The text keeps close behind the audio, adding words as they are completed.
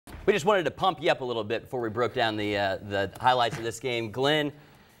We just wanted to pump you up a little bit before we broke down the highlights of this game. Glenn,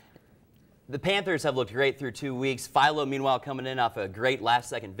 the Panthers have looked great through 2 weeks. Philo, meanwhile, coming in off a great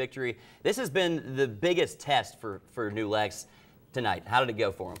last-second victory. This has been the biggest test for New Lex tonight. How did it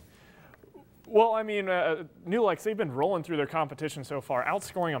go for them? Well, I mean, New Lex, they've been rolling through their competition so far,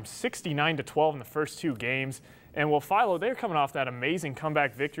 outscoring them 69-12 in the first 2 games. And well, Philo, they're coming off that amazing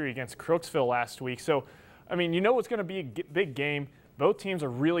comeback victory against Crooksville last week. So, I mean, you know it's going to be a big game. Both teams are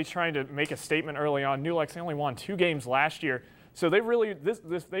really trying to make a statement early on. New Lex, they only won 2 games last year. So they really,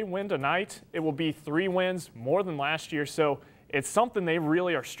 they win tonight, it will be 3 wins, more than last year. So it's something they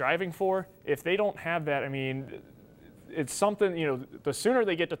really are striving for. If they don't have that, I mean, it's something, you know, the sooner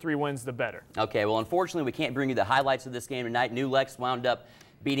they get to 3 wins, the better. Okay, well, unfortunately, we can't bring you the highlights of this game tonight. New Lex wound up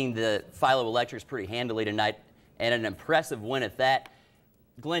beating the Philo Electrics pretty handily tonight, and an impressive win at that.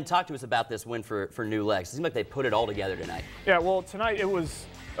 Glenn, talk to us about this win for New Lex. It seems like they put it all together tonight. Yeah, well, tonight it was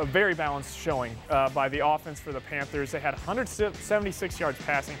a very balanced showing by the offense for the Panthers. They had 176 yards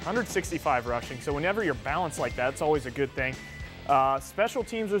passing, 165 rushing. So whenever you're balanced like that, it's always a good thing. Special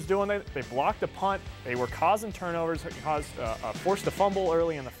teams was doing it. They blocked a punt. They were causing turnovers, forced a fumble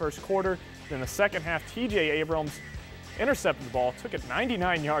early in the first quarter. Then the second half, T.J. Abrams intercepted the ball, took it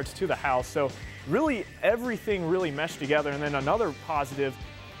 99 yards to the house. So really everything really meshed together. And then another positive,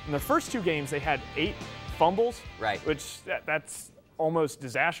 in the first 2 games, they had 8 fumbles, right? Which that's almost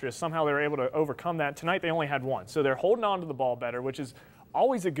disastrous. Somehow they were able to overcome that. Tonight they only had 1. So they're holding on to the ball better, which is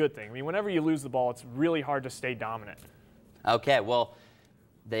always a good thing. I mean, whenever you lose the ball, it's really hard to stay dominant. Okay, well,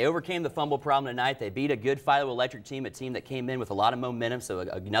 they overcame the fumble problem tonight. They beat a good Philo Electric team, a team that came in with a lot of momentum, so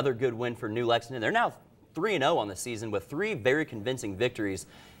another good win for New Lexington. They're now 3-0 on the season with 3 very convincing victories.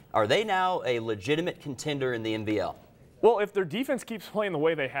 Are they now a legitimate contender in the MVL? Well, if their defense keeps playing the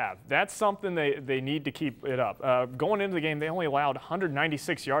way they have, that's something they need to keep it up. Going into the game, they only allowed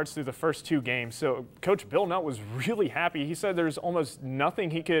 196 yards through the first 2 games. So Coach Bill Nutt was really happy. He said there's almost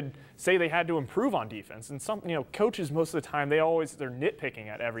nothing he could say they had to improve on defense. And some, you know, coaches most of the time, they're nitpicking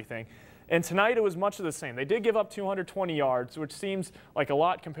at everything. And tonight it was much of the same. They did give up 220 yards, which seems like a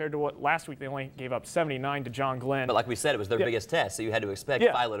lot compared to what last week they only gave up 79 to John Glenn. But like we said, it was their biggest test, so you had to expect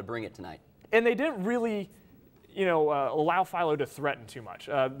Philo to bring it tonight. And they didn't really, you know, allow Philo to threaten too much.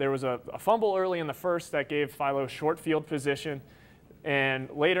 There was a fumble early in the first that gave Philo short field position, and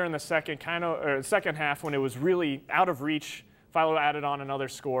later in the second half, when it was really out of reach, Philo added on another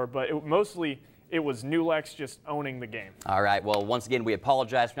score. But mostly it was New Lex just owning the game. All right. Well, once again, we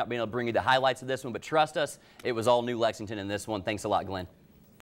apologize for not being able to bring you the highlights of this one, but trust us, it was all New Lexington in this one. Thanks a lot, Glenn.